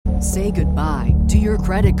Say goodbye to your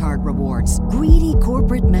credit card rewards. Greedy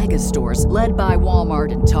corporate mega stores, led by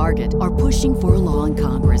Walmart and Target, are pushing for a law in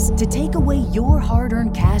Congress to take away your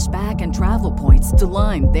hard-earned cash back and travel points to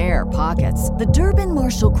line their pockets. The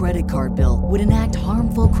Durbin-Marshall credit card bill would enact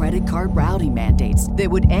harmful credit card routing mandates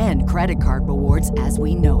that would end credit card rewards as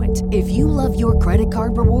we know it. If you love your credit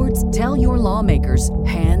card rewards, tell your lawmakers,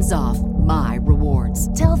 hands off my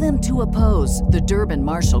rewards. Tell them to oppose the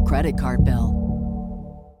Durbin-Marshall credit card bill.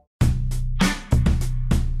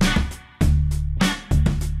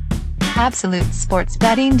 Absolute sports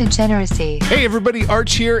betting degeneracy. Hey everybody,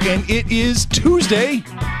 Arch here, and it is Tuesday.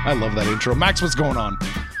 I love that intro. Max, what's going on?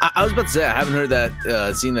 I was about to say, I haven't heard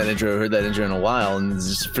that, seen that intro, heard that intro in a while, and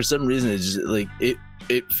just, for some reason, it's just like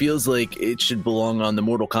it feels like it should belong on the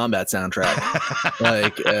Mortal Kombat soundtrack.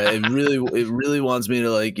 Like it really wants me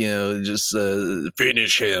to just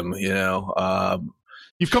finish him.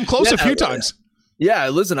 You've come close a few times. Yeah,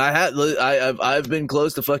 listen, I've been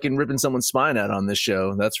close to fucking ripping someone's spine out on this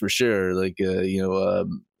show. That's for sure. I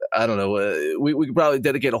don't know. We could probably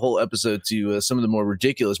dedicate a whole episode to some of the more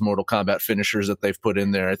ridiculous Mortal Kombat finishers that they've put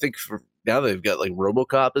in there. I think for now they've got like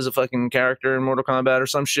RoboCop as a fucking character in Mortal Kombat or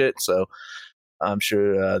some shit. So I'm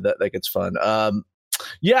sure that gets fun.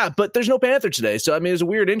 Yeah, but there's no Panther today. So I mean, it's a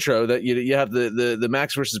weird intro that you have the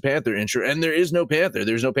Max versus Panther intro, and there is no Panther.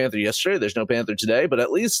 There's no Panther yesterday. There's no Panther today. But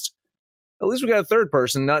at least we got a third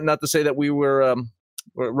person. Not to say that we were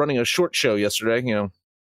running a short show yesterday.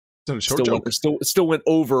 Still went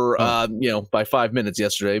over by 5 minutes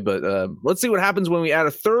yesterday. But let's see what happens when we add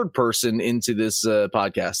a third person into this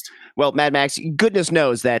podcast. Well, Mad Max, goodness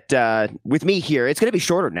knows that with me here, it's going to be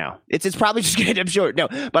shorter now. It's probably just going to end up short. No,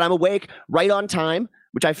 but I'm awake right on time,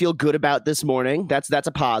 which I feel good about this morning. That's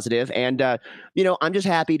a positive. And, I'm just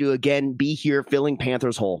happy to, again, be here filling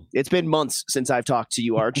Panther's hole. It's been months since I've talked to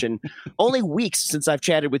you, Arch, and only weeks since I've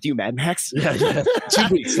chatted with you, Mad Max. Yeah. 2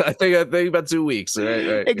 weeks. I think about 2 weeks.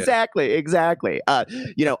 Right. Exactly.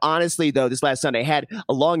 Honestly, though, this last Sunday, I had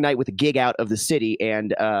a long night with a gig out of the city.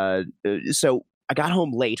 And so I got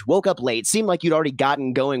home late, woke up late, seemed like you'd already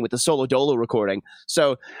gotten going with the Solo Dolo recording.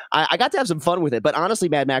 So I got to have some fun with it. But honestly,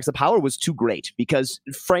 Mad Max, the power was too great because,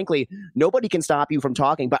 frankly, nobody can stop you from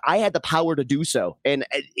talking. But I had the power to do so. And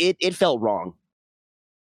it felt wrong.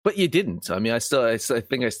 But you didn't. I mean, I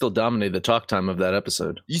think I still dominated the talk time of that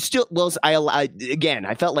episode. You still, well, I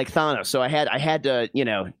felt like Thanos. So I had to,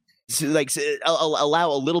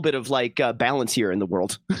 allow a little bit of balance here in the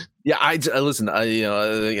world. Yeah, I listen.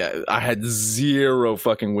 I had zero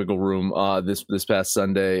fucking wiggle room this past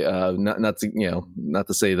Sunday. Not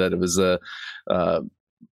to say that it was a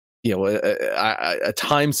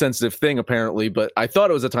time sensitive thing apparently, but I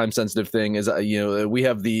thought it was a time sensitive thing. Is we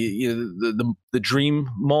have the Dream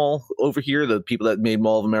Mall over here. The people that made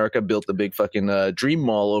Mall of America built the big fucking Dream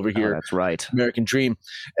Mall over here. Oh, that's right, American Dream,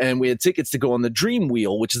 and we had tickets to go on the Dream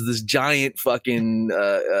Wheel, which is this giant fucking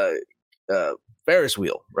Ferris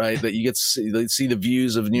wheel, right? That you get to see the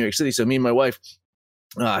views of New York City. So me and my wife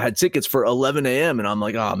had tickets for 11 a.m. and I'm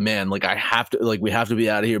like, oh man, we have to be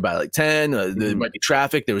out of here by 10. There might be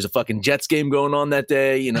traffic. There was a fucking Jets game going on that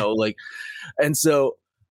day, and so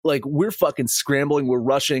we're fucking scrambling. We're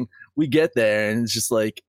rushing. We get there and it's just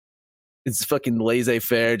it's fucking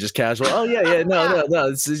laissez-faire, just casual. Oh yeah,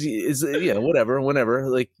 no. This is whatever, whenever,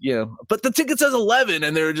 But the ticket says 11,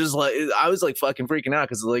 and they're just I was fucking freaking out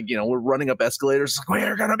because we're running up escalators.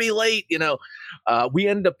 We're gonna be late. We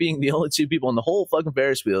ended up being the only two people on the whole fucking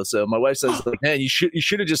Ferris wheel. So my wife says, man, you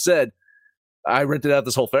should have just said, I rented out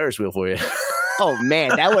this whole Ferris wheel for you. Oh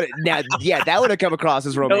man, that would have come across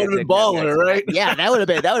as romantic. That would have been baller, right? Yeah, that would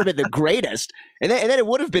have been the greatest, and then it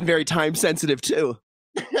would have been very time sensitive too.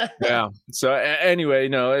 Yeah. So anyway,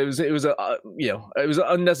 no, it was it was an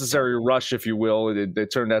unnecessary rush, if you will.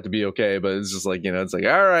 It turned out to be okay, but it's just it's all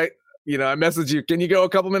right. I messaged you. Can you go a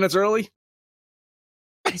couple minutes early?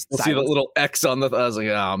 We'll see the little X on the. I was like,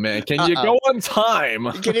 oh man, can you go on time?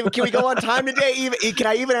 Can we go on time today? Can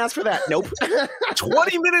I even ask for that? Nope.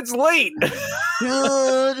 20 minutes late.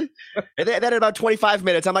 Dude. And then at about 25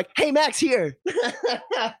 minutes, I'm like, hey, Max, here.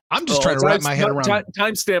 I'm just trying to wrap my head around.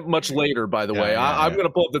 Timestamp much later, by the way. I'm going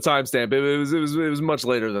to pull up the timestamp. It was much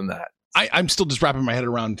later than that. I'm still just wrapping my head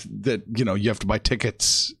around that. You have to buy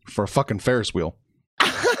tickets for a fucking Ferris wheel.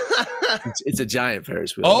 It's a giant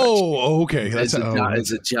Ferris wheel. Oh, okay. It's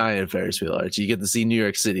a giant Ferris wheel, Arch. You get to see New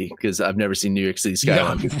York City because I've never seen New York City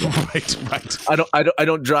skyline before. Right. I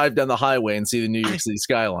don't drive down the highway and see the New York City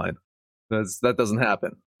skyline. That doesn't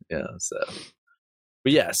happen. Yeah. So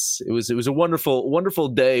But yes, it was a wonderful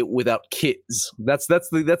day without kids. That's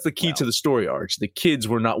the key to the story, Arch. The kids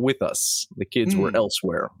were not with us. The kids were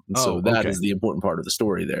elsewhere. And so that is the important part of the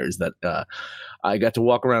story. There is that I got to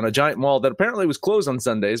walk around a giant mall that apparently was closed on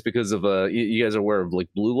Sundays because of you guys are aware of like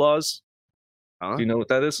blue laws. Do you know what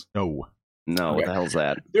that is? No. What the hell's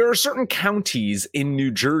that? There are certain counties in New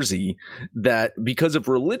Jersey that, because of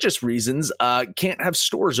religious reasons, can't have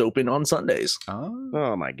stores open on Sundays.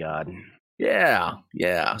 Oh my God.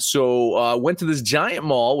 Yeah. So went to this giant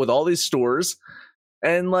mall with all these stores,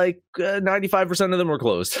 and like 95% of them were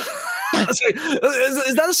closed. Is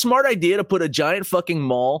that a smart idea to put a giant fucking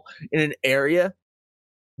mall in an area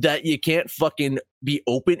that you can't fucking be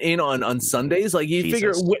open in on Sundays? Like, you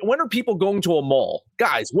figure, when are people going to a mall?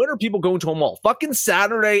 Guys, when are people going to a mall? Fucking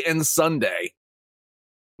Saturday and Sunday.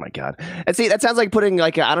 My God. And see, that sounds like putting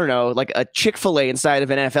like, I don't know, like a Chick-fil-A inside of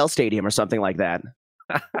an NFL stadium or something like that.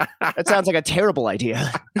 That sounds like a terrible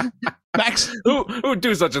idea. Max, who would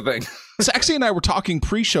do such a thing? Saxy and I were talking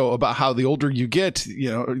pre-show about how the older you get,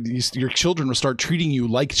 your children will start treating you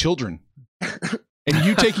like children. And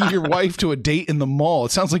you taking your wife to a date in the mall,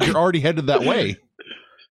 it sounds like you're already headed that way.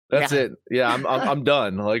 That's it. Yeah, I'm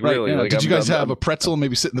done. Like, right, really. Yeah. Like, Did you guys have a pretzel and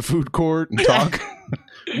maybe sit in the food court and talk?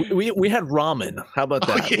 We had ramen. How about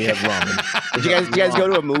that? We had ramen. Did you guys go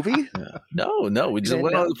to a movie? No. We just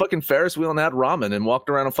went on the fucking Ferris wheel and had ramen and walked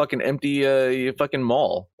around a fucking empty fucking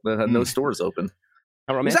mall that had no stores open.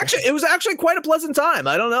 It was actually quite a pleasant time.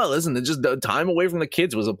 I don't know. Listen, it's just time away from the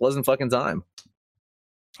kids was a pleasant fucking time.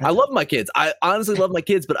 I love my kids. I honestly love my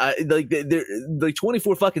kids, but they're like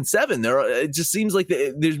 24/7. It just seems like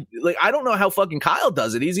there's like, I don't know how fucking Kyle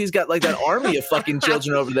does it. He's got like that army of fucking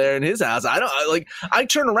children over there in his house. I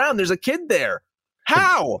turn around, there's a kid there.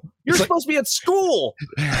 How? You're supposed to be at school.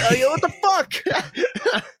 What the fuck?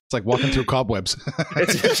 It's like walking through cobwebs.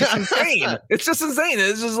 It's just insane. It's just insane.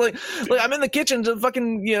 It's just like I'm in the kitchen, just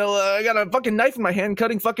fucking, I got a fucking knife in my hand,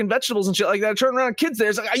 cutting fucking vegetables and shit like that. I turn around, kids there.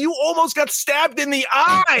 It's like, you almost got stabbed in the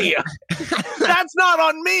eye. That's not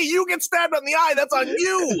on me. You get stabbed on the eye. That's on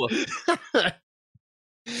you.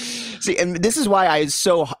 See, and this is why I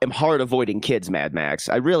am hard avoiding kids, Mad Max.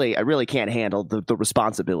 I really can't handle the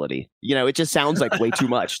responsibility. It just sounds like way too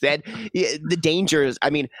much. That the dangers.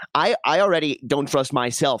 I mean, I already don't trust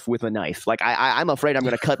myself with a knife. Like I'm afraid I'm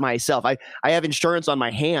going to cut myself. I have insurance on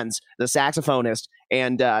my hands, the saxophonist,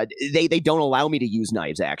 and they don't allow me to use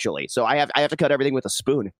knives actually. So I have to cut everything with a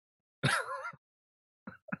spoon.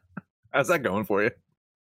 How's that going for you?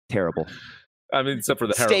 Terrible. I mean, except for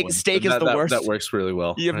the heroin. Steak is the worst. That works really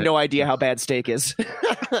well. You have no idea how bad steak is.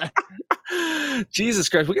 Jesus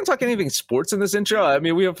Christ. We can talk anything sports in this intro. I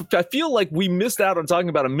mean, I feel like we missed out on talking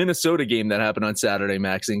about a Minnesota game that happened on Saturday,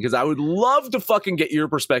 Maxine, because I would love to fucking get your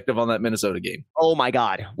perspective on that Minnesota game. Oh my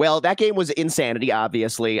God. Well, that game was insanity,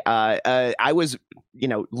 obviously. I was,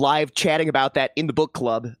 live chatting about that in the book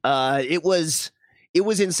club. It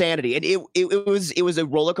was insanity, and it was a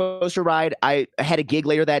roller coaster ride. I had a gig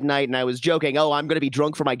later that night, and I was joking, "Oh, I'm going to be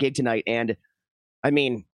drunk for my gig tonight." And I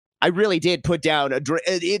mean, I really did put down a drink.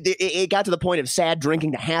 It got to the point of sad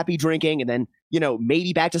drinking to happy drinking, and then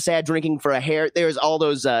maybe back to sad drinking for a hair. There's all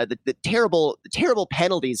those the terrible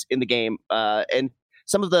penalties in the game, and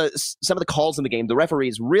some of the calls in the game. The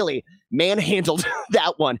referees really manhandled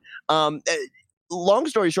that one. Long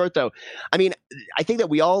story short, though, I mean, I think that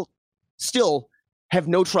we all still have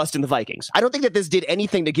no trust in the Vikings. I don't think that this did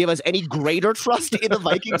anything to give us any greater trust in the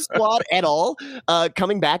Vikings squad at all.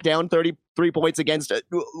 Coming back down 33 points against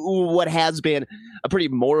what has been a pretty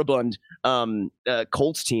moribund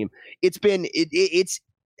Colts team. It's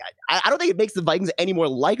I don't think it makes the Vikings any more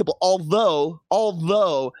likable.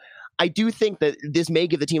 Although I do think that this may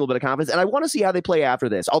give the team a little bit of confidence, and I want to see how they play after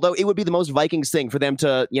this. Although it would be the most Vikings thing for them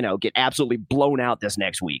to, get absolutely blown out this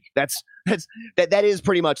next week. That is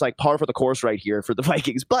pretty much like par for the course right here for the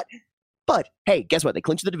Vikings. But hey, guess what? They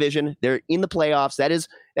clinched the division. They're in the playoffs. That is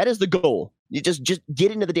the goal. You just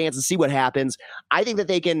get into the dance and see what happens. I think that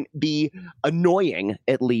they can be annoying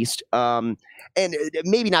at least, and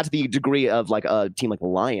maybe not to the degree of like a team like the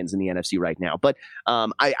Lions in the NFC right now. But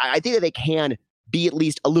I think that they can be at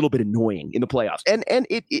least a little bit annoying in the playoffs. And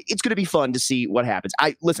it's going to be fun to see what happens.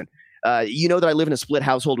 Listen, that I live in a split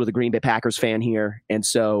household with a Green Bay Packers fan here. And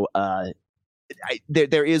so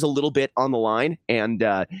there is a little bit on the line, and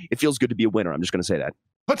it feels good to be a winner. I'm just going to say that.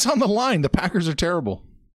 What's on the line? The Packers are terrible.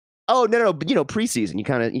 Oh, no. But, preseason,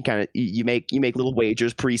 you make little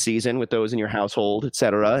wagers preseason with those in your household, et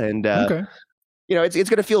cetera. And, okay. It's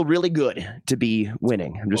going to feel really good to be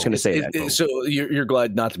winning. I'm just going to say that. So you're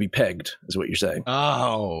glad not to be pegged, is what you're saying.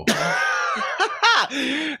 Oh.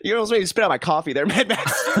 You almost made me spit out my coffee there, Mad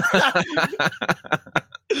Max.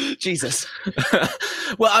 Jesus.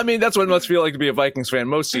 Well, I mean, that's what it must feel like to be a Vikings fan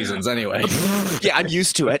most seasons anyway. Yeah, I'm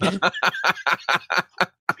used to it.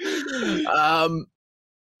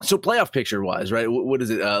 So playoff picture wise, right? What is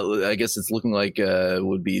it? I guess it's looking like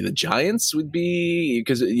would be the Giants would be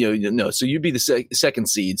because so you'd be the second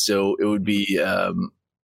seed, so it would be I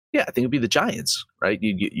think it'd be the Giants, right?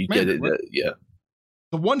 You get it, yeah.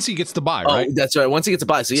 The once he gets the bye, Oh, right? that's right. Once he gets a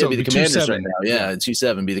bye, so yeah, be the Commanders 2-7. right now. Yeah,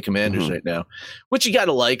 2-7 be the Commanders right now, which you got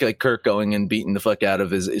to like Kirk going and beating the fuck out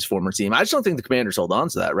of his former team. I just don't think the Commanders hold on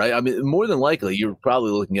to that, right? I mean, more than likely, you're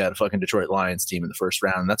probably looking at a fucking Detroit Lions team in the first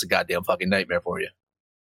round, and that's a goddamn fucking nightmare for you.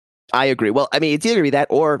 I agree. Well, I mean, it's either be that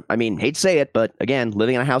or, I mean, hate to say it, but again,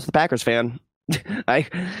 living in a house with a Packers fan,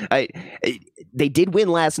 they did win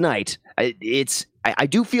last night. I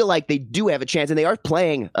do feel like they do have a chance, and they are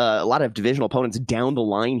playing a lot of divisional opponents down the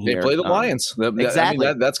line here. They play the Lions. Exactly.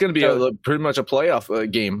 I mean, that's going to be pretty much a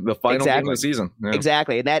playoff game, the final game of the season. Yeah.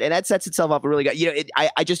 Exactly, and that sets itself up really good.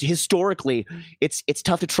 I just historically, it's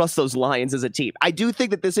tough to trust those Lions as a team. I do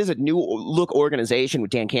think that this is a new look organization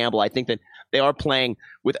with Dan Campbell. I think that they are playing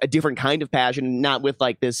with a different kind of passion, not with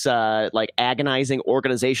like this like agonizing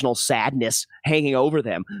organizational sadness hanging over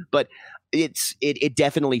them, but it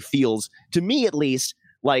definitely feels, to me at least,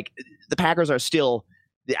 like the Packers are still.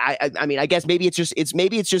 I mean, I guess maybe it's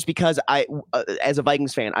just because I, as a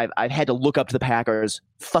Vikings fan, I've had to look up to the Packers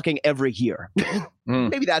fucking every year.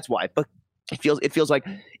 Maybe that's why. But it feels like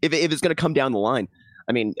if it's going to come down the line,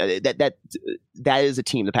 I mean, that is a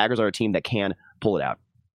team. The Packers are a team that can pull it out.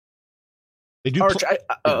 They do. Arch,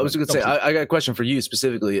 I was going to say, I got a question for you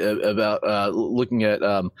specifically about looking at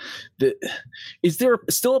is there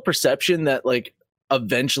still a perception that like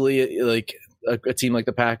eventually like a team like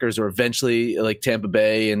the Packers or eventually like Tampa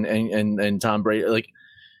Bay and Tom Brady, like,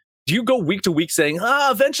 do you go week to week saying,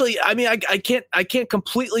 eventually, I mean, I can't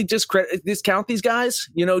completely discount these guys,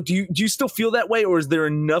 do you still feel that way, or is there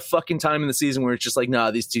enough fucking time in the season where it's just like,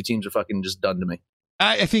 nah, these two teams are fucking just done to me?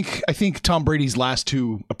 I think Tom Brady's last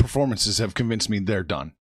two performances have convinced me they're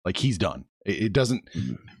done. Like, he's done. It doesn't.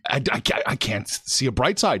 I can't see a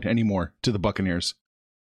bright side anymore to the Buccaneers.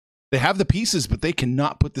 They have the pieces, but they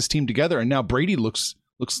cannot put this team together. And now Brady looks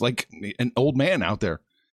like an old man out there.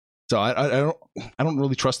 So I don't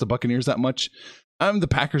really trust the Buccaneers that much. The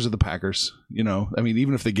Packers are the Packers. I mean,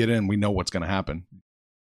 even if they get in, we know what's going to happen.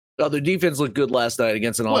 Oh, their defense looked good last night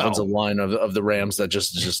against an offensive line of the Rams that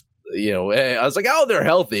just. I was like, they're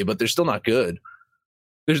healthy, but they're still not good.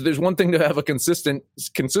 There's one thing to have a consistent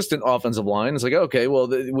offensive line. It's like, okay, well,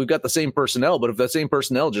 we've got the same personnel, but if that same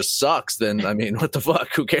personnel just sucks, then I mean, what the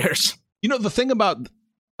fuck? Who cares? The thing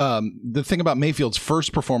about Mayfield's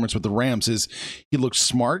first performance with the Rams is he looked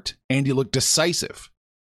smart and he looked decisive.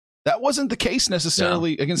 That wasn't the case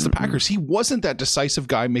necessarily against the Packers. He wasn't that decisive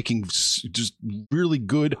guy making just really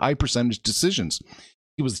good high percentage decisions.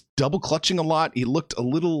 He was double clutching a lot. He looked a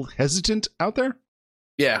little hesitant out there.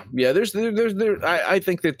 Yeah. I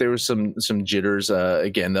think that there was some jitters.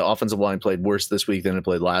 Again, the offensive line played worse this week than it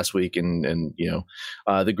played last week, and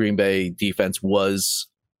the Green Bay defense was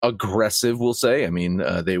aggressive, we'll say. I mean,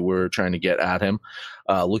 they were trying to get at him.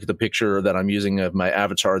 Look at the picture that I'm using of my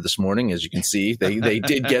avatar this morning. As you can see, they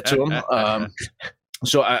did get to him.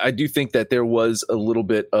 So I do think that there was a little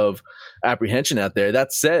bit of apprehension out there.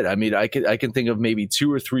 That said, I mean, I can think of maybe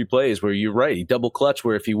 2 or 3 plays where you're right. He double clutch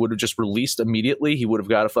where if he would have just released immediately, he would have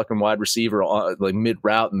got a fucking wide receiver like mid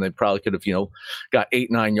route, and they probably could have, got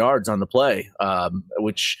 8-9 yards on the play.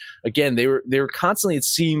 Which again, they were constantly, it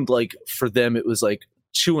seemed like for them, it was like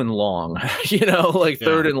 2 and long, like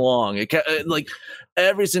 3rd and long. It like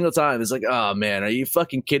every single time it's like, oh man, are you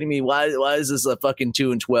fucking kidding me? Why is this a fucking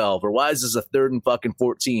 2 and 12, or why is this a 3rd and fucking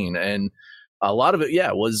 14? And a lot of it,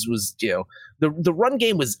 was the run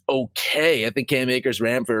game was okay. I think Cam Akers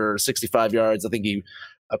ran for 65 yards. I think he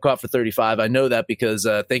caught for 35. I know that because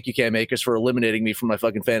thank you, Cam Akers, for eliminating me from my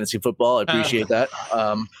fucking fantasy football. I appreciate that.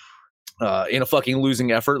 In a fucking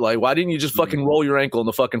losing effort. Like, why didn't you just fucking roll your ankle in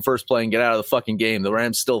the fucking first play and get out of the fucking game? The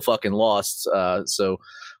Rams still fucking lost. So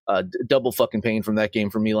double fucking pain from that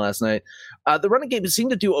game for me last night. The running game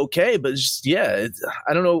seemed to do okay, but it's just,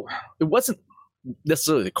 I don't know. It wasn't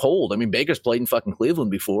necessarily cold. I mean, Baker's played in fucking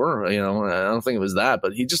Cleveland before, I don't think it was that,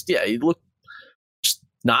 but he looked just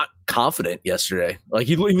not confident yesterday. Like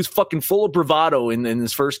he was fucking full of bravado in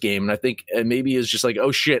his first game. And I think maybe it's just like,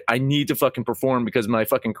 oh shit, I need to fucking perform because my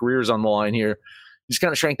fucking career is on the line here. He just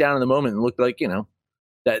kind of shrank down in the moment and looked like,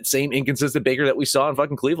 that same inconsistent Baker that we saw in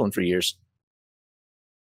fucking Cleveland for years.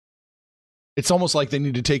 It's almost like they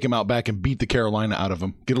need to take him out back and beat the Carolina out of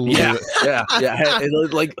him. Get a little bit. Yeah.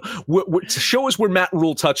 Like, show us where Matt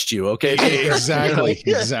Rule touched you, okay?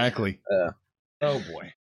 Exactly. Oh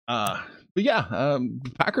boy. But yeah,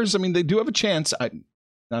 Packers, I mean, they do have a chance.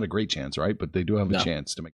 Not a great chance, right? But they do have a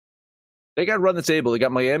chance to make. They got to run the table. They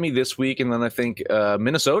got Miami this week, and then I think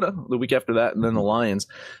Minnesota the week after that, and then the Lions.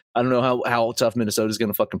 I don't know how tough Minnesota's going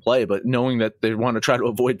to fucking play, but knowing that they want to try to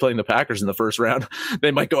avoid playing the Packers in the first round,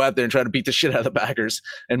 they might go out there and try to beat the shit out of the Packers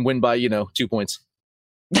and win by 2 points.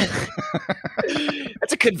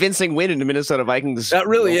 That's a convincing win in the Minnesota Vikings. That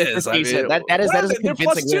really is. I mean, that is a they're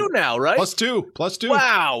convincing +2 win. now, right? +2.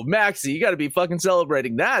 Wow, Maxie, you got to be fucking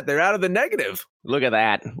celebrating that. They're out of the negative. Look at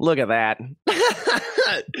that.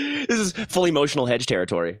 This is full emotional hedge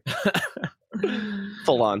territory.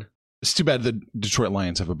 Full on. It's too bad the Detroit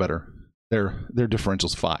Lions have a better. Their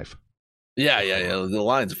differential's 5. Yeah. The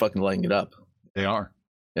Lions are fucking lighting it up. They are.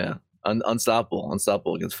 Yeah. Unstoppable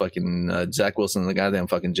against fucking Zach Wilson and the goddamn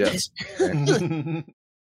fucking Jets.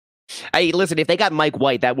 Hey, listen, if they got Mike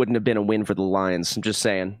White, that wouldn't have been a win for the Lions. I'm just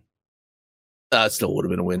saying. It still would have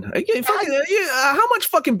been a win. How much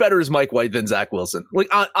fucking better is Mike White than Zach Wilson? Like,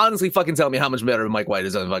 honestly, fucking tell me how much better Mike White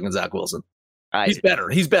is than fucking Zach Wilson. He's better.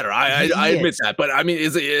 I admit that, but I mean,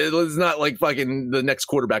 it's not like fucking the next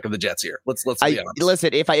quarterback of the Jets here. Let's be honest.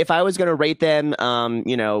 Listen, if I was going to rate them,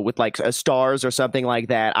 with like stars or something like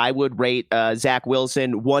that, I would rate Zach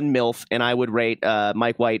Wilson 1 MILF, and I would rate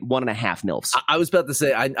Mike White 1.5 MILFs. I was about to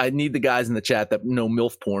say I need the guys in the chat that know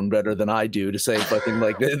MILF porn better than I do to say fucking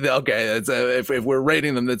like okay, it's, if we're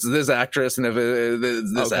rating them, it's this actress and if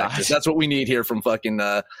it's this actress. That's what we need here from fucking.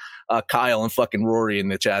 Kyle and fucking Rory in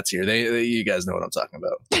the chats here. You guys know what I'm talking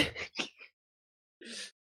about.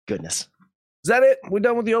 Goodness. Is that it? We're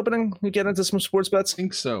done with the opening? We get into some sports bets? I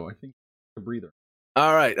think so. I think a breather.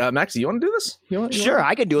 All right. Maxie, you want to do this? Sure,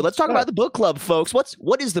 I can do it. Let's talk about the book club, folks.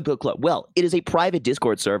 What is the book club? Well, it is a private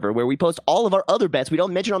Discord server where we post all of our other bets we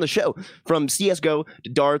don't mention on the show, from CSGO to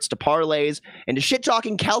darts to parlays and to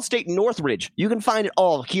shit-talking Cal State Northridge. You can find it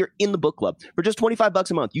all here in the book club. For just $25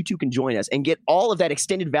 a month, you too can join us and get all of that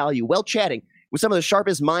extended value while chatting with some of the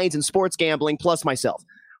sharpest minds in sports gambling, plus myself.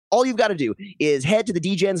 All you've got to do is head to the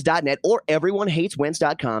degens.net or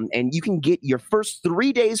everyonehateswentz.com, and you can get your first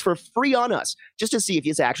 3 days for free on us, just to see if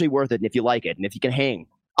it's actually worth it and if you like it and if you can hang.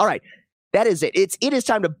 All right, that is it. It is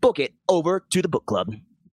time to book it over to the book club.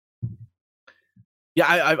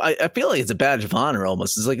 Yeah, I feel like it's a badge of honor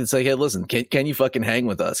almost. It's like, hey, listen, can you fucking hang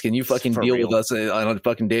with us? Can you fucking deal with us on a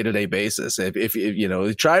fucking day-to-day basis?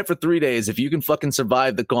 If try it for 3 days. If you can fucking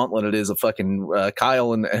survive the gauntlet it is of fucking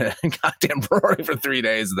Kyle and goddamn Rory for 3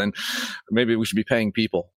 days, then maybe we should be paying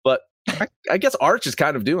people. But I guess Arch is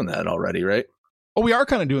kind of doing that already, right? Oh, we are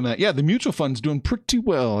kind of doing that. Yeah, the mutual fund's doing pretty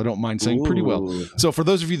well. I don't mind saying pretty well. So for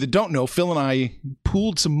those of you that don't know, Phil and I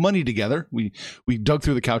pooled some money together. We dug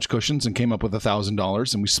through the couch cushions and came up with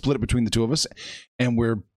 $1,000, and we split it between the two of us. And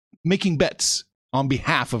we're making bets on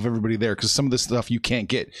behalf of everybody there, because some of this stuff you can't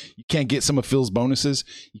get. You can't get some of Phil's bonuses.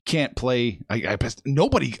 You can't play.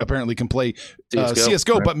 Nobody apparently can play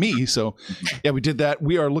CSGO right? But me. So yeah, we did that.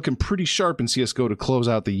 We are looking pretty sharp in CSGO to close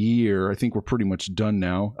out the year. I think we're pretty much done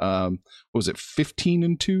now. What was it?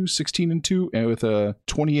 15-2, 16-2, and with a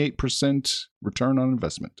 28% return on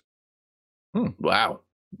investment. Wow.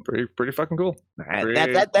 Pretty fucking cool.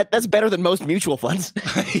 That's better than most mutual funds.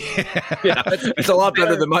 Yeah, it's a lot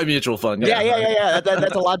better than my mutual fund. Yeah.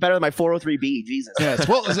 That's a lot better than my 403b. Jesus. Yes.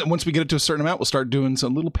 Well, once we get it to a certain amount, we'll start doing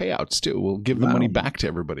some little payouts too. We'll give the money back to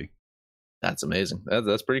everybody. That's amazing.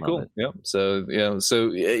 That's pretty cool. Yeah. So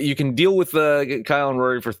you can deal with Kyle and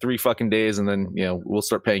Rory for 3 fucking days, and then we'll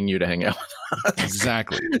start paying you to hang out with us.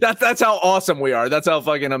 Exactly. That's how awesome we are. That's how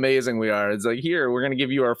fucking amazing we are. It's like, here, we're gonna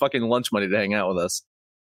give you our fucking lunch money to hang out with us.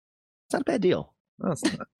 It's not a bad deal. No, it's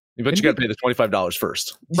not. But you got to pay the $25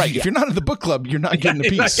 first, right? If you're not in the book club, you're not getting a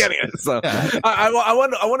piece. Not getting it. So yeah. I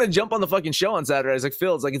want to jump on the fucking show on Saturday. I was like,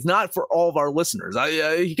 Phil, it's not for all of our listeners.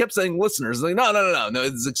 He kept saying listeners. Like, no.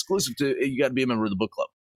 It's exclusive to. You got to be a member of the book club.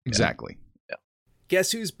 Exactly. Yeah.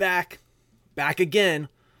 Guess who's back? Back again.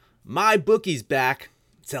 My bookie's back.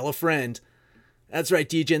 Tell a friend. That's right,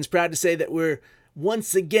 Degen's proud to say that we're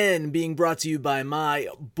once again being brought to you by my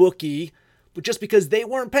bookie. But just because they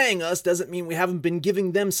weren't paying us doesn't mean we haven't been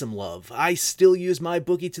giving them some love. I still use my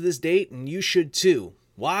bookie to this date, and you should too.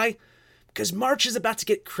 Why? Because March is about to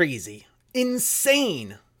get crazy.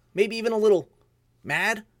 Insane. Maybe even a little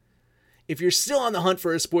mad. If you're still on the hunt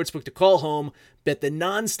for a sportsbook to call home, bet the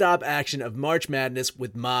non-stop action of March Madness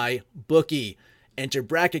with my bookie. Enter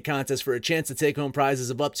bracket contests for a chance to take home prizes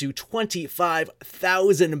of up to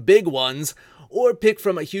 25,000 big ones, or pick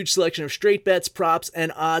from a huge selection of straight bets, props,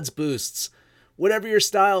 and odds boosts. Whatever your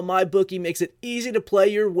style, MyBookie makes it easy to play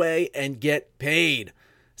your way and get paid.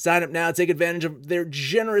 Sign up now, take advantage of their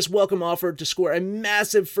generous welcome offer to score a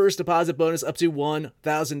massive first deposit bonus up to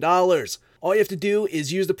 $1,000. All you have to do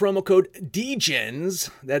is use the promo code DEGENS,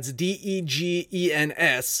 that's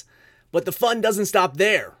DEGENS, but the fun doesn't stop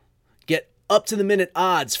there. Get up-to-the-minute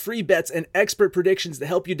odds, free bets, and expert predictions to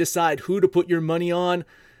help you decide who to put your money on.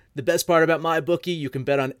 The best part about MyBookie, you can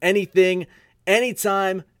bet on anything,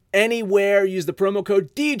 anytime, anywhere. Use the promo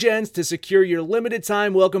code DEGENS to secure your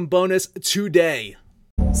limited-time welcome bonus today.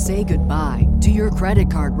 Say goodbye to your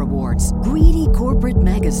credit card rewards. Greedy corporate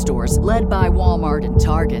mega stores, led by Walmart and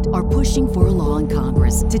Target, are pushing for a law in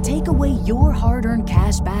Congress to take away your hard-earned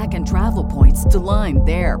cash back and travel points to line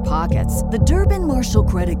their pockets. The Durbin-Marshall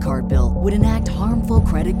credit card bill would enact harmful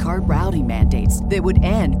credit card routing mandates that would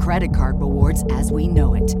end credit card rewards as we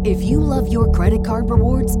know it. If you love your credit card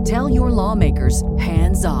rewards, tell your lawmakers,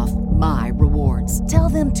 hands off my rewards. Tell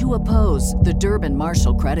them to oppose the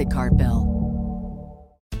Durbin-Marshall credit card bill.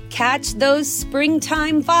 Catch those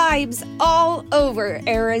springtime vibes all over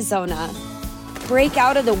Arizona. Break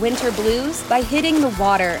out of the winter blues by hitting the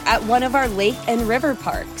water at one of our lake and river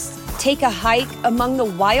parks. Take a hike among the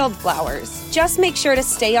wildflowers. Just make sure to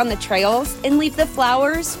stay on the trails and leave the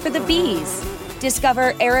flowers for the bees.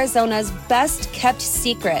 Discover Arizona's best kept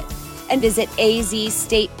secret and visit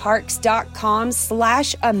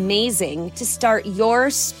azstateparks.com/amazing to start your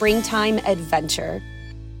springtime adventure.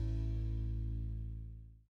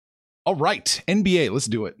 All right, NBA, let's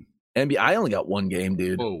do it. NBA, I only got one game,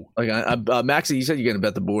 dude. Whoa. Like, Maxie, you said you're gonna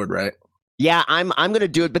bet the board, right? Yeah, I'm gonna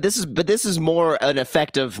do it, but this is more an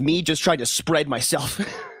effect of me just trying to spread myself.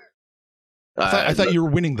 I thought you were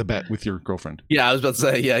winning the bet with your girlfriend. Yeah, I was about to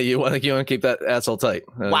say, yeah, you want to keep that asshole tight.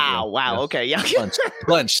 Wow, yeah. okay, yeah,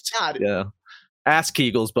 Clenched. God. Yeah. Ass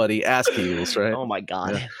Kegels, buddy. Ass Kegels, right? Oh my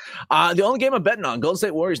God. Yeah. The only game I'm betting on, Golden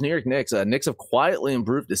State Warriors, New York Knicks. Knicks have quietly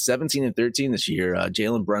improved to 17-13 this year.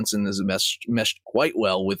 Jalen Brunson has meshed quite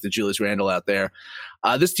well with the Julius Randle out there.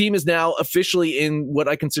 This team is now officially in what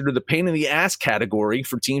I consider the pain in the ass category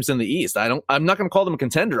for teams in the East. I'm not going to call them a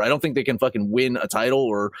contender. I don't think they can fucking win a title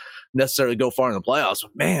or necessarily go far in the playoffs.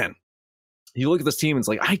 But man, you look at this team and it's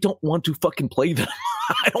like, I don't want to fucking play them.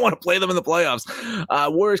 I don't want to play them in the playoffs.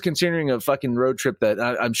 Warriors continuing a fucking road trip that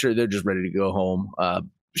I'm sure they're just ready to go home.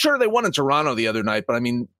 Sure, they won in Toronto the other night, but I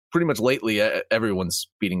mean, pretty much lately, everyone's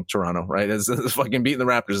beating Toronto, right? Fucking beating the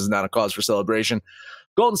Raptors is not a cause for celebration.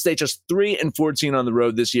 Golden State just 3-14 on the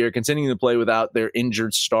road this year, continuing to play without their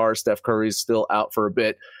injured star. Steph Curry's still out for a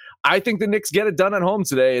bit. I think the Knicks get it done at home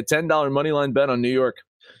today. A $10 money line bet on New York.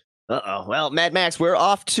 Well, Mad Max, we're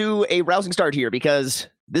off to a rousing start here because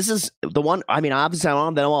this is the one. I mean, obviously I'm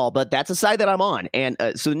on them all, but that's the side that I'm on. And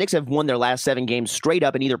so the Knicks have won their last 7 games straight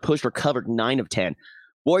up and either pushed or covered 9 of 10.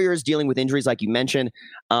 Warriors dealing with injuries, like you mentioned,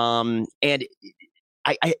 and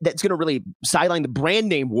I that's going to really sideline the brand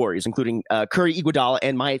name Warriors, including Curry, Iguodala,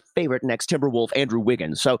 and my favorite next Timberwolf, Andrew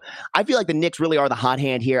Wiggins. So I feel like the Knicks really are the hot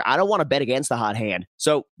hand here. I don't want to bet against the hot hand,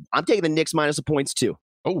 so I'm taking the Knicks minus the points too.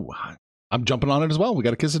 Oh, I'm jumping on it as well. We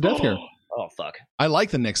got a kiss of death here. Oh fuck! I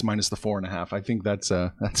like the Knicks minus the 4.5. I think that's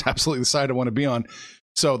absolutely the side I want to be on.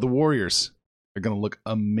 So the Warriors are going to look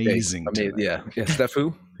amazing. Yeah. Steph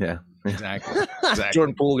who? Yeah. Exactly.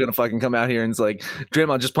 Jordan Poole going to fucking come out here and it's like,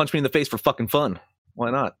 Draymond, just punch me in the face for fucking fun. Why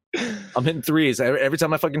not? I'm hitting threes. Every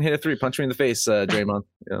time I fucking hit a three, punch me in the face, Draymond.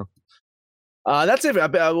 You know? That's it.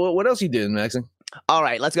 What else you doing, Maxie? All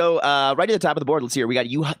right, let's go right to the top of the board. Let's see here. We got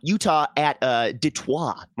Utah at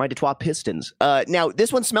Detroit, my Detroit Pistons. Now,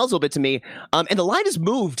 this one smells a little bit to me, and the line has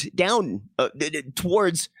moved down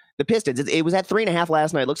towards the Pistons. It was at 3.5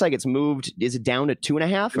 last night. It looks like it's moved. Is it down to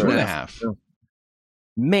 2.5? 2.5.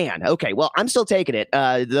 Man, okay. Well, I'm still taking it.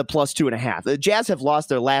 The plus 2.5. The Jazz have lost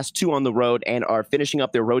their last 2 on the road and are finishing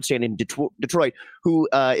up their road stand in Detroit, who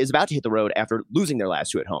is about to hit the road after losing their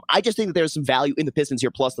last 2 at home. I just think that there's some value in the Pistons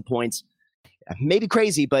here, plus the points. Maybe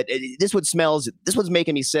crazy, but this one smells. This one's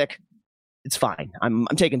making me sick. It's fine. I'm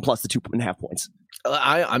taking plus the 2.5 points.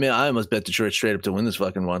 I mean, I almost bet Detroit straight up to win this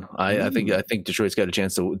fucking one. I think Detroit's got a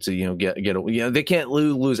chance to get they can't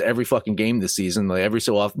lose every fucking game this season. Like every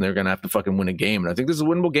so often they're gonna have to fucking win a game, and I think this is a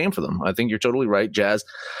winnable game for them. I think you're totally right. Jazz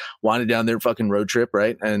winded down their fucking road trip,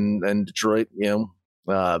 right? And Detroit,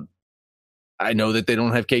 I know that they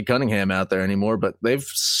don't have Cade Cunningham out there anymore, but they've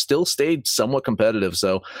still stayed somewhat competitive.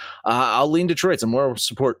 So I'll lean Detroit. Some more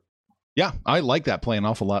support. Yeah, I like that play an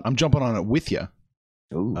awful lot. I'm jumping on it with you.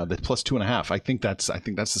 The plus 2.5. I think that's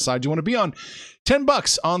the side you want to be on.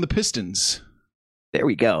 $10 on the Pistons. There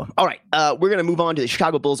we go. All right, we're going to move on to the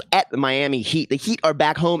Chicago Bulls at the Miami Heat. The Heat are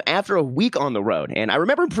back home after a week on the road. And I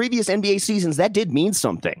remember in previous NBA seasons, that did mean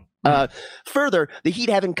something. Further, the Heat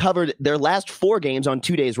haven't covered their last 4 games on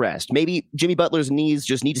 2 days rest. Maybe Jimmy Butler's knees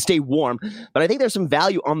just need to stay warm, but I think there's some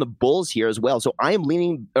value on the Bulls here as well. So I'm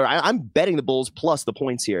betting the Bulls plus the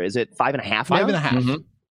points here. Is it 5.5 now? 5.5. Mm-hmm.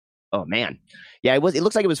 Oh man. Yeah, it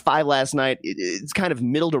looks like it was 5 last night. It's kind of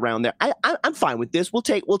middled around there. I'm fine with this. We'll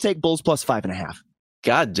take Bulls plus 5.5.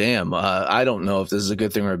 God damn. I don't know if this is a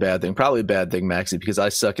good thing or a bad thing. Probably a bad thing, Maxie, because I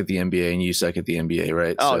suck at the NBA and you suck at the NBA,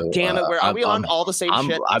 right? Oh, so, damn it. Are we on all the same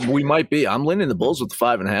shit? We might be. I'm leaning the Bulls with the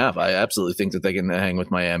 5.5. I absolutely think that they can hang with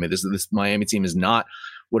Miami. This Miami team is not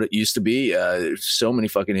what it used to be. So many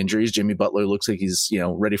fucking injuries. Jimmy Butler looks like he's,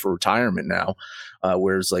 ready for retirement now.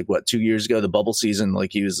 Whereas 2 years ago, the bubble season,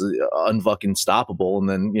 he was unfucking stoppable. And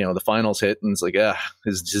then, the finals hit and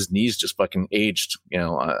it's his knees just fucking aged.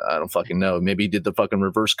 I don't fucking know. Maybe he did the fucking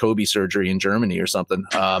reverse Kobe surgery in Germany or something.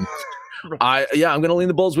 I'm going to lean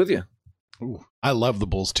the Bulls with you. Ooh, I love the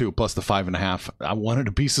Bulls too, plus the 5.5. I wanted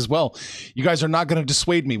a piece as well. You guys are not going to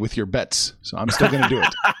dissuade me with your bets, so I'm still going to do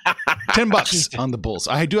it. $10 on the Bulls.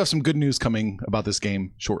 I do have some good news coming about this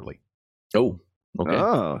game shortly. Oh, okay.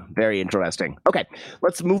 Oh, very interesting. Okay,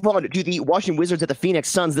 let's move on to the Washington Wizards at the Phoenix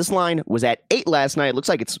Suns. This line was at 8 last night. It looks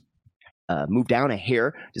like it's moved down a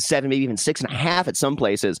hair to 7, maybe even 6.5 at some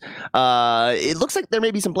places. It looks like there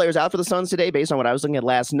may be some players out for the Suns today based on what I was looking at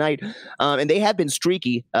last night. And they have been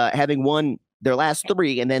streaky, having won their last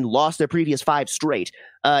 3 and then lost their previous 5 straight.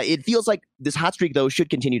 It feels like this hot streak, though, should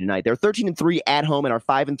continue tonight. They're 13-3 at home and are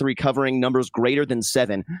 5-3 covering numbers greater than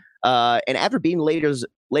 7. And after beating Lakers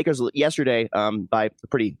yesterday by a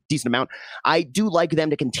pretty decent amount, I do like them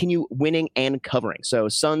to continue winning and covering. So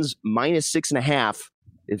Suns minus 6.5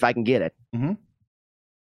 if I can get it. Mm-hmm.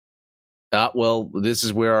 Well, this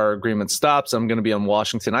is where our agreement stops. I'm going to be on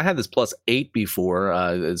Washington. I had this plus 8 before.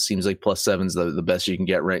 It seems like plus 7 is the best you can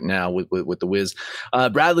get right now with the Wiz.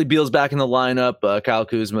 Bradley Beal's back in the lineup. Kyle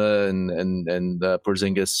Kuzma and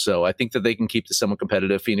Porzingis. So I think that they can keep this somewhat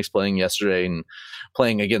competitive. Phoenix playing yesterday and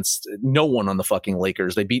playing against no one on the fucking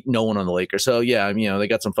Lakers. They beat no one on the Lakers. So yeah, they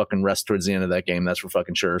got some fucking rest towards the end of that game. That's for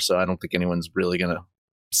fucking sure. So I don't think anyone's really going to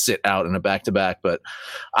sit out in a back-to-back, but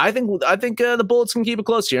I think the Bullets can keep it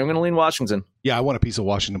close here. I'm going to lean Washington. Yeah, I want a piece of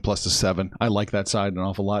Washington plus the 7. I like that side an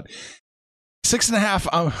awful lot.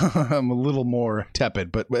 6.5, I'm a little more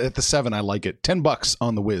tepid, but at the 7, I like it. $10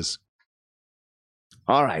 on the Wiz.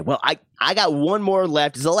 All right. Well, I got one more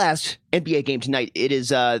left. It's the last NBA game tonight. It is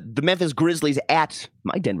the Memphis Grizzlies at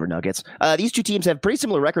my Denver Nuggets. These two teams have pretty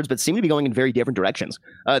similar records, but seem to be going in very different directions.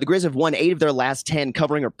 The Grizz have won 8 of their last 10,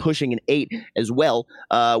 covering or pushing an 8 as well.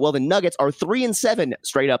 While the Nuggets are 3-7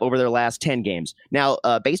 straight up over their last 10 games. Now,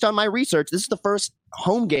 based on my research, this is the first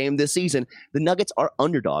home game this season. The Nuggets are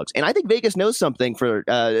underdogs, and I think Vegas knows something for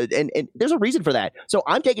and there's a reason for that. So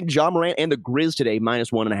I'm taking Ja Morant and the Grizz today minus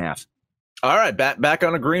 1.5. All right, back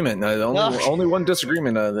on agreement. Only one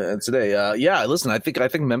disagreement today. Yeah, listen, I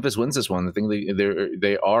think Memphis wins this one. I think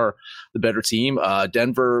they are the better team.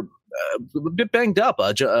 Denver a bit banged up.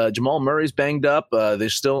 Jamal Murray's banged up. They're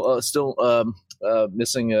still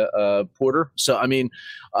missing Porter. So I mean,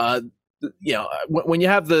 when you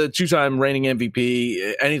have the 2-time reigning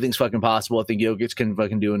MVP, anything's fucking possible. I think Jokic can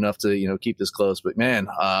fucking do enough to keep this close. But man,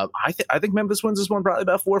 I think Memphis wins this one probably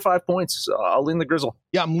about 4 or 5 points. So I'll lean the Grizzle.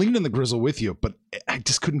 Yeah, I'm leaning the Grizzle with you, but I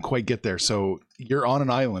just couldn't quite get there. So you're on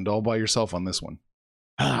an island all by yourself on this one.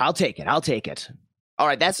 I'll take it. All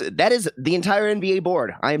right, that is the entire NBA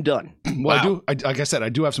board. I am done. Well, wow. Like I said, I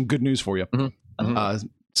do have some good news for you. Mm-hmm. Mm-hmm.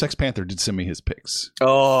 Sex Panther did send me his picks.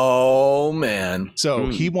 Oh man! So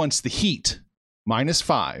he wants the Heat minus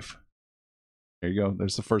 5. There you go.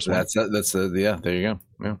 There's the first one. There you go.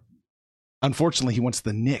 Yeah. Unfortunately, he wants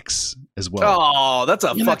the Knicks as well. Oh, that's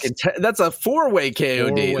a that's a 4-way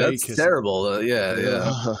KOD. That's terrible.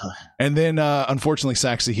 Yeah. And then, unfortunately,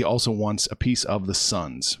 Saxy, he also wants a piece of the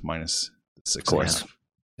Suns minus 6.5.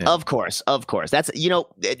 Yeah. Of course. That's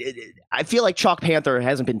I feel like Chalk Panther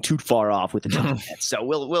hasn't been too far off with the top yet. So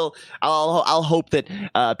I'll hope that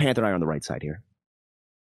Panther and I are on the right side here.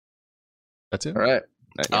 That's it. All right.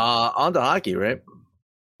 On to hockey, right?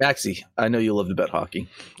 Maxie, I know you love to bet hockey.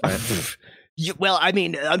 Right? Well, I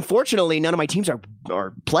mean, unfortunately, none of my teams are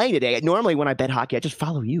playing today. Normally, when I bet hockey, I just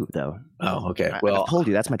follow you, though. Oh, okay. Well, I told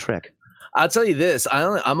you that's my trick. I'll tell you this.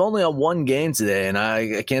 I'm only on one game today, and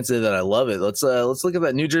I can't say that I love it. Let's look at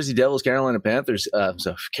that New Jersey Devils Carolina Panthers,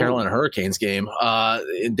 Carolina Hurricanes game.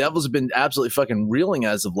 Devils have been absolutely fucking reeling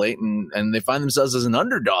as of late, and they find themselves as an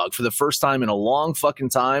underdog for the first time in a long fucking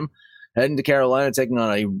time. Heading to Carolina, taking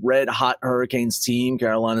on a red-hot Hurricanes team.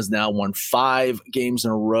 Carolina's now won 5 games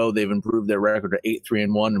in a row. They've improved their record to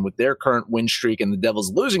 8-3-1, and with their current win streak and the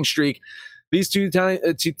Devils' losing streak, These two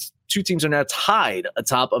teams are now tied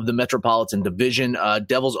atop of the Metropolitan Division.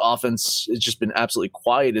 Devils offense has just been absolutely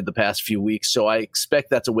quieted the past few weeks, so I expect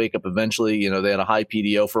that to wake up eventually. You know, they had a high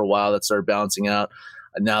PDO for a while that started balancing out.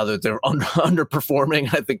 And now that they're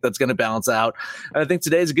underperforming, I think that's going to balance out. And I think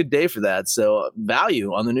today's a good day for that. So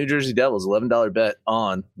value on the New Jersey Devils, $11 bet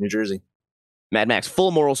on New Jersey. Mad Max,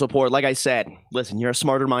 full moral support. Like I said, listen, you're a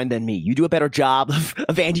smarter mind than me. You do a better job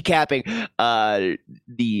of handicapping the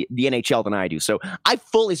NHL than I do. So I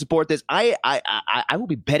fully support this. I will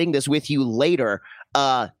be betting this with you later.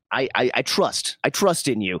 I trust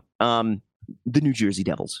in you. The New Jersey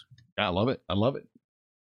Devils. I love it.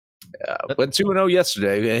 Went 2-0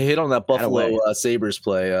 yesterday. I hit on that Buffalo Sabres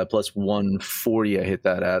play, plus 140. I hit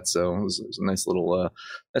that at, so it was a nice little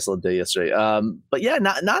day yesterday. But yeah,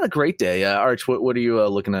 not a great day. Arch, what are you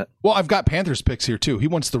looking at? Well, I've got Panthers picks here too. He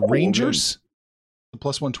wants the Rangers, the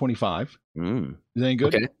plus 125. Is that any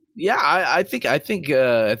good? Okay. Yeah, I think that's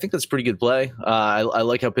a pretty good play. I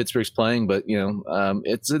like how Pittsburgh's playing, but you know,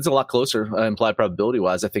 it's a lot closer implied probability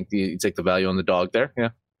wise. I think you take the value on the dog there. Yeah.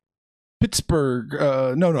 Pittsburgh,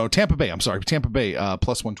 no, Tampa Bay. I'm sorry, Tampa Bay,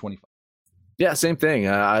 plus 125. Yeah, same thing.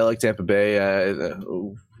 I like Tampa Bay.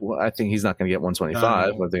 I think he's not going to get 125. I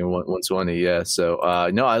think 120. Yeah. So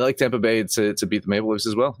no, I like Tampa Bay to beat the Maple Leafs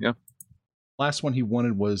as well. Yeah. Last one he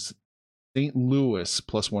wanted was St. Louis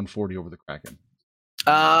plus 140 over the Kraken.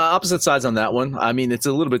 Opposite sides on that one. I mean, it's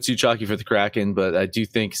a little bit too chalky for the Kraken, but I do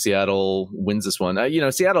think Seattle wins this one.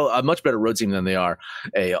 Seattle, a much better road team than they are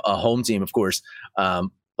a home team, of course.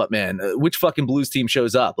 But man, which fucking Blues team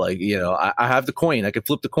shows up? Like, you know, I have the coin. I can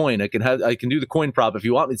flip the coin. I can do the coin prop if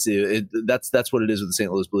you want me to. That's what it is with the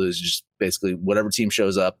St. Louis Blues. Just basically whatever team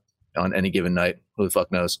shows up on any given night. Who the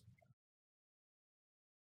fuck knows?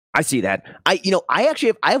 I see that. I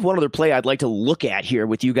have one other play I'd like to look at here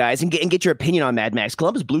with you guys and get your opinion on Mad Max.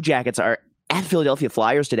 Columbus Blue Jackets are at Philadelphia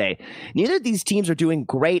Flyers today. Neither of these teams are doing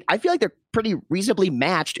great. I feel like they're pretty reasonably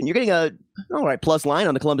matched, and you're getting a all right plus line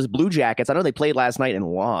on the Columbus Blue Jackets. I know they played last night and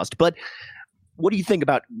lost, but what do you think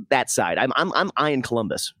about that side? I'm eyeing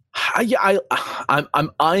Columbus.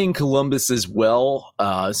 I'm eyeing Columbus as well.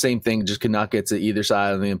 Same thing, just could not get to either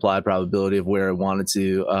side of the implied probability of where I wanted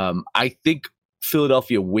to. I think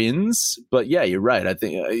Philadelphia wins, but yeah, you're right. I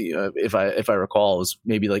think if I recall, it was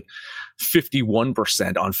maybe like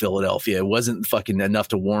 51% on Philadelphia. It wasn't fucking enough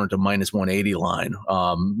to warrant a minus 180 line.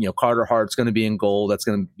 Carter Hart's going to be in goal. That's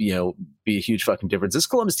going to be a huge fucking difference. This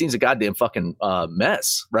Columbus team's a goddamn fucking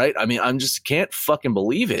mess, right? I mean, I'm just can't fucking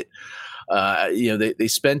believe it. They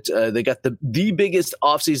spent they got the biggest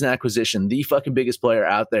offseason acquisition, the fucking biggest player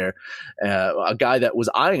out there, a guy that was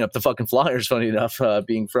eyeing up the fucking Flyers, funny enough,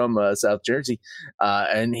 being from South Jersey,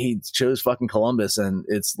 and he chose fucking Columbus, and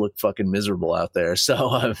it's looked fucking miserable out there.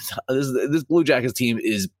 So this Blue Jackets team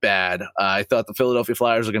is bad. I thought the Philadelphia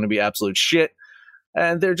Flyers were going to be absolute shit,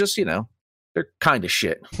 and they're just they're kind of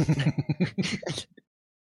shit.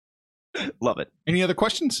 Love it. Any other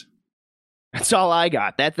questions? That's all I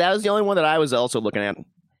got. That was the only one that I was also looking at.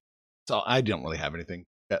 So I don't really have anything.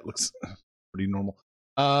 That looks pretty normal.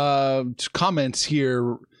 Comments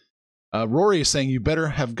here. Rory is saying you better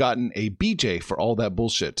have gotten a BJ for all that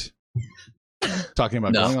bullshit. Talking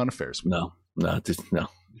about going on a Ferris wheel. No.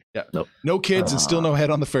 Yeah. Nope. No kids and still no head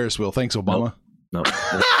on the Ferris wheel. Thanks, Obama. Nope.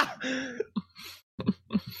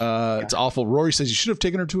 It's awful. Rory says you should have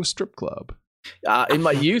taken her to a strip club. In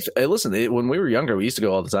my youth, listen, when we were younger, we used to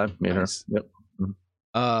go all the time. Nice. Yep.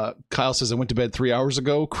 Kyle says I went to bed 3 hours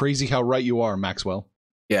ago. Crazy how right you are, Maxwell.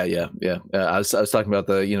 Yeah. I was talking about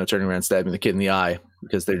the turning around, stabbing the kid in the eye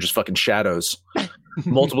because they're just fucking shadows,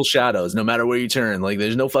 multiple shadows. No matter where you turn, like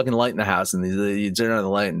there's no fucking light in the house, and you turn on the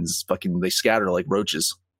light and they scatter like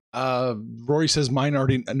roaches. Rory says mine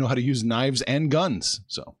already know how to use knives and guns,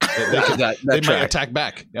 so they might attack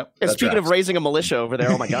back. Yep. And speaking of raising a militia over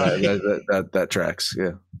there, oh my god, that tracks.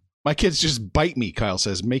 Yeah. My kids just bite me. Kyle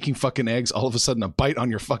says making fucking eggs. All of a sudden, a bite on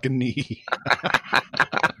your fucking knee.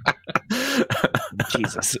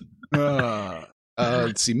 Jesus.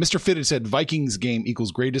 Let's see. Mr. Fitted said Vikings game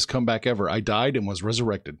equals greatest comeback ever. I died and was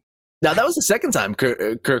resurrected. Now, that was the second time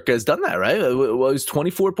Kirk has done that, right? It was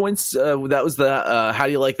 24 points. That was the how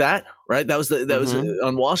do you like that, right? That was was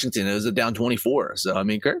on Washington. It was a down 24. So, I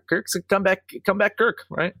mean, Kirk's a comeback Kirk,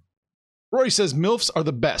 right? Rory says MILFs are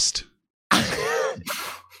the best.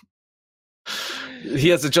 He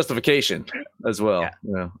has a justification as well.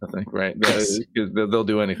 Yeah, I think, right? They'll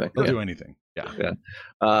do anything. They'll do anything.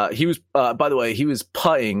 Yeah. He was, by the way, he was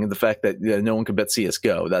putting the fact that no one could bet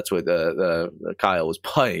CSGO. That's what Kyle was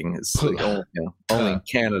putting. It's like, only in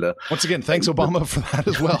Canada. Once again, thanks Obama for that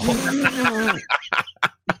as well.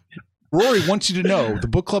 Rory wants you to know the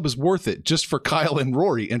book club is worth it just for Kyle and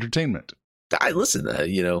Rory entertainment. Listen,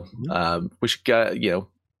 we should,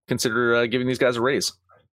 consider giving these guys a raise.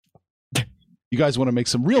 You guys want to make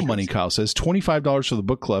some real money, Kyle says. $25 for the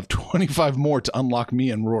book club, $25 more to unlock me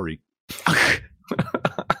and Rory.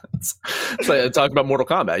 It's like talking about Mortal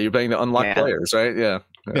Kombat. You're paying to unlock players, right? Yeah.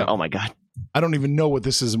 Oh my God. I don't even know what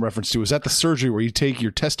this is in reference to. Is that the surgery where you take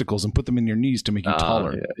your testicles and put them in your knees to make you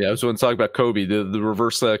taller? Yeah. I was going to talk about Kobe, the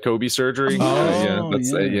reverse Kobe surgery.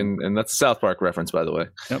 And that's a South Park reference, by the way.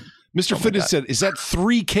 Yep. Mr. Fitness said, "Is that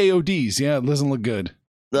 3 KODs?" Yeah, it doesn't look good.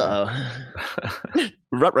 Ruh-roh.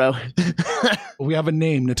 We have a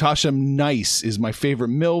name. Natasha Nice is my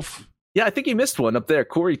favorite MILF. Yeah, I think you missed one up there.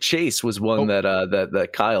 Corey Chase was one that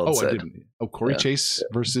Kyle said. I didn't. Corey Chase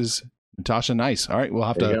versus Natasha Nice. All right, we'll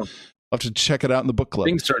have to check it out in the book club.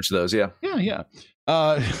 You can search those, yeah. Yeah.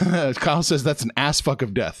 Kyle says that's an ass fuck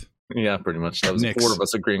of death. Yeah, pretty much. That was Knicks. 4 of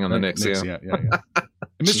us agreeing on the Knicks. Yeah. And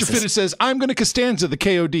Mr. Fitness says, I'm going to Costanza the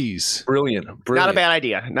KODs. Brilliant. Not a bad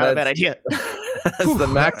idea. Not a bad idea. That's the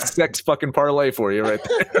max sex fucking parlay for you right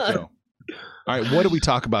there. All right, what did we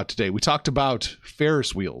talk about today? We talked about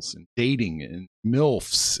Ferris wheels and dating and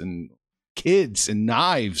MILFs and kids and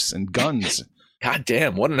knives and guns. God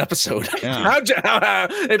damn, what an episode. Yeah.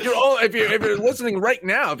 If you're listening right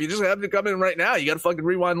now, if you just happen to come in right now, you got to fucking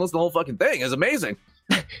rewind and listen to the whole fucking thing. It's amazing.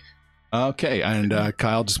 Okay, and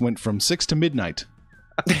Kyle just went from 6 to midnight.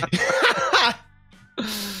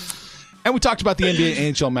 And we talked about the NBA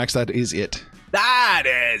and NHL, Max. That is it. That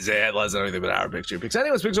is it. Let's know anything but our picture picks.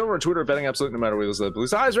 Anyways, picks over on Twitter, betting absolute, no matter where you listen to the Blue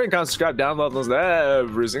Size, rate, comment, subscribe, download, listen to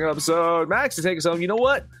every single episode. Max, to take us home. You know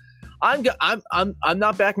what? I'm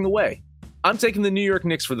not backing away. I'm taking the New York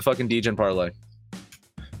Knicks for the fucking Degen parlay.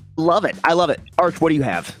 Love it. I love it. Arch, what do you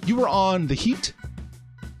have? You were on the Heat,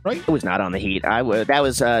 right? I was not on the Heat. That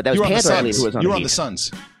was Panther, I believe, who was on the Heat. You were on the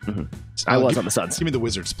Suns. Mm-hmm. I was on the Suns. Give me the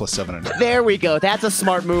Wizards plus 700. There we go. That's a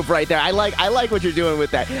smart move right there. I like what you're doing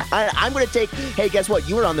with that. I'm going to take. Hey, guess what?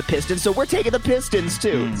 You were on the Pistons, so we're taking the Pistons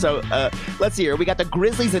too. So let's see here. We got the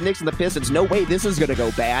Grizzlies, the Knicks, and the Pistons. No way this is going to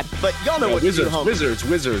go bad. But y'all know what Wizards, to do, homie.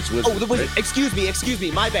 Wizards. Oh, the Wizards. Right? Excuse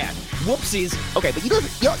me. My bad. Whoopsies. Okay, but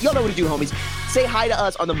y'all know what to do, homies. Say hi to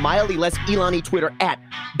us on the mildly less Elani Twitter at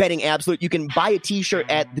Betting Absolute. You can buy a T-shirt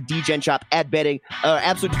at the Degen shop at betting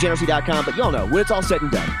absolutedegeneracy.com. But y'all know when it's all said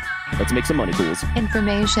and done. Let's make some money, fools.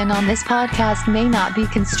 Information on this podcast may not be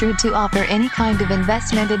construed to offer any kind of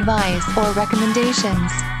investment advice or recommendations.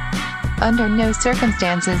 Under no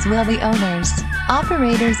circumstances will the owners,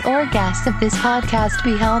 operators, or guests of this podcast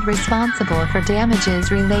be held responsible for damages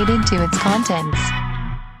related to its contents.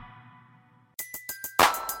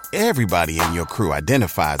 Everybody in your crew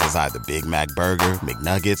identifies as either Big Mac Burger,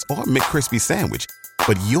 McNuggets, or McCrispy Sandwich.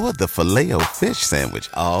 But you're the Filet-O-Fish Sandwich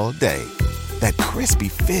all day. That crispy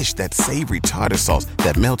fish, that savory tartar sauce,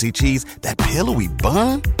 that melty cheese, that pillowy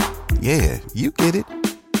bun. Yeah, you get it.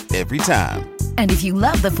 Every time. And if you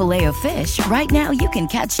love the Filet-O-Fish, right now you can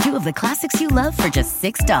catch 2 of the classics you love for just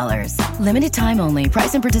 $6. Limited time only.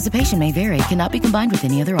 Price and participation may vary. Cannot be combined with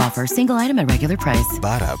any other offer. Single item at regular price.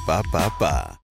 Ba-da-ba-ba-ba.